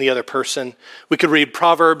delight in the other person. We could read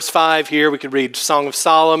Proverbs 5 here. We could read Song of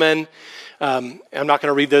Solomon. I'm not going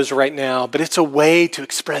to read those right now, but it's a way to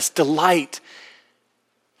express delight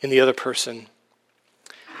in the other person.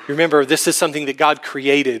 Remember, this is something that God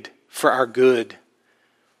created for our good,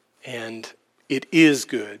 and it is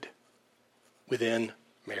good within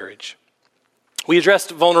marriage. We addressed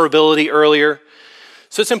vulnerability earlier,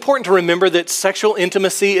 so it's important to remember that sexual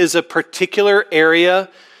intimacy is a particular area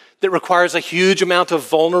that requires a huge amount of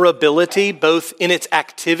vulnerability, both in its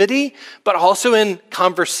activity, but also in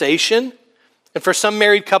conversation. And for some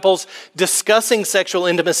married couples, discussing sexual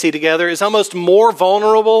intimacy together is almost more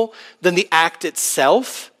vulnerable than the act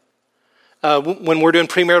itself. When we're doing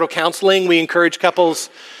premarital counseling, we encourage couples,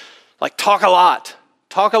 talk a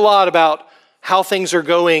lot about how things are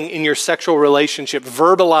going in your sexual relationship.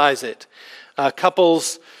 Verbalize it.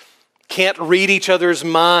 Couples can't read each other's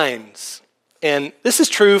minds. And this is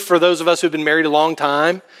true for those of us who've been married a long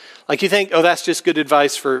time. You think, that's just good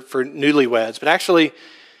advice for newlyweds. But actually,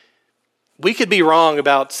 we could be wrong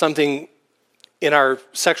about something in our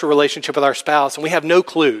sexual relationship with our spouse, and we have no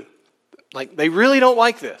clue. They really don't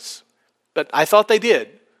like this, but I thought they did.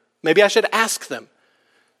 Maybe I should ask them.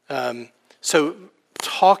 So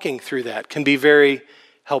talking through that can be very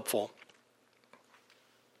helpful.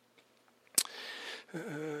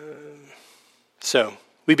 So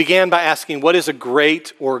we began by asking, what is a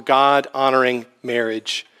great or God-honoring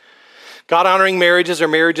marriage? God-honoring marriages are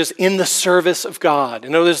marriages in the service of God.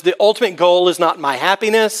 In other words, the ultimate goal is not my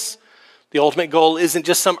happiness. The ultimate goal isn't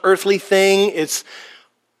just some earthly thing. It's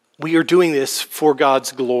we are doing this for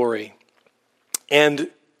God's glory. And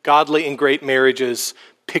godly and great marriages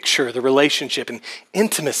picture the relationship and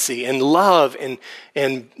intimacy and love and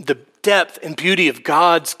the depth and beauty of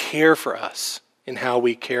God's care for us in how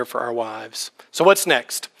we care for our wives. So what's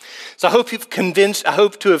next? So I hope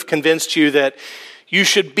to have convinced you that you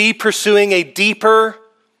should be pursuing a deeper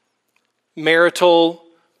marital,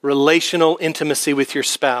 relational intimacy with your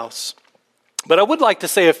spouse. But I would like to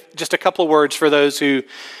say just a couple of words for those who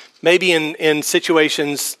may be in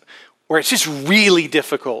situations where it's just really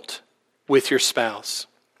difficult with your spouse.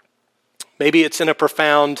 Maybe it's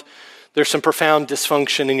there's some profound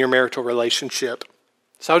dysfunction in your marital relationship.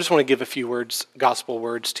 So I just want to give a few gospel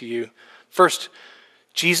words to you. First,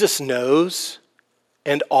 Jesus knows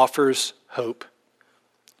and offers hope.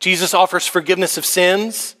 Jesus offers forgiveness of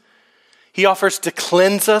sins. He offers to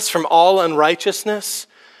cleanse us from all unrighteousness.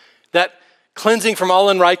 That cleansing from all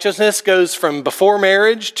unrighteousness goes from before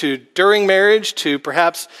marriage to during marriage to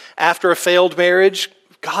perhaps after a failed marriage.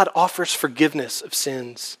 God offers forgiveness of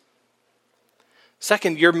sins.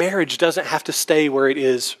 Second, your marriage doesn't have to stay where it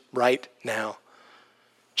is right now.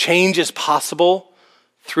 Change is possible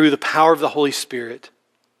through the power of the Holy Spirit.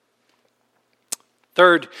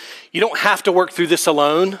 Third, you don't have to work through this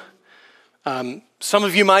alone. Some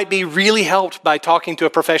of you might be really helped by talking to a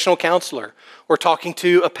professional counselor or talking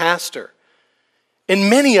to a pastor. And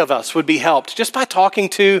many of us would be helped just by talking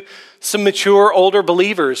to some mature older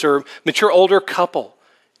believers or mature older couple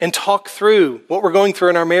and talk through what we're going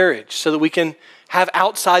through in our marriage so that we can have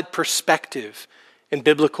outside perspective and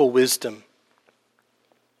biblical wisdom.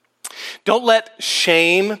 Don't let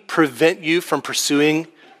shame prevent you from pursuing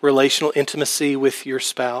relational intimacy with your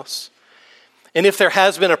spouse. And if there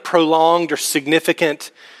has been a prolonged or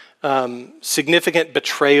significant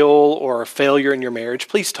betrayal or a failure in your marriage,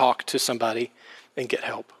 please talk to somebody and get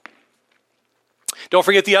help. Don't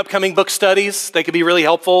forget the upcoming book studies. They could be really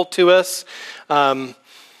helpful to us. And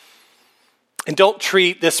don't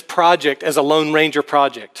treat this project as a Lone Ranger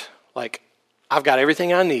project. Like, I've got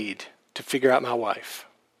everything I need to figure out my wife.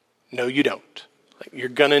 No, you don't. You're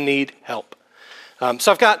going to need help.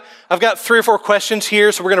 So I've got 3 or 4 questions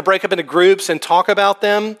here, so we're going to break up into groups and talk about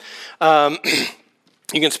them. You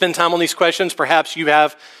can spend time on these questions. Perhaps you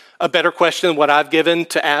have a better question than what I've given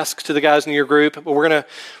to ask to the guys in your group. But we're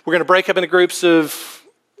gonna break up into groups of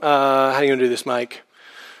how are you gonna do this, Mike?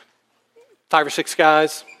 5 or 6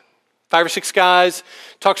 guys. 5 or 6 guys.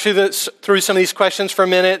 Talk through some of these questions for a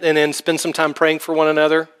minute, and then spend some time praying for one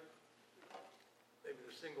another. Maybe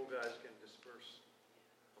the single guys can disperse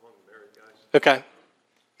among the married guys. Okay.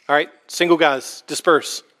 All right, single guys,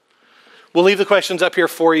 disperse. We'll leave the questions up here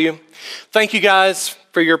for you. Thank you guys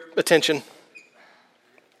for your attention.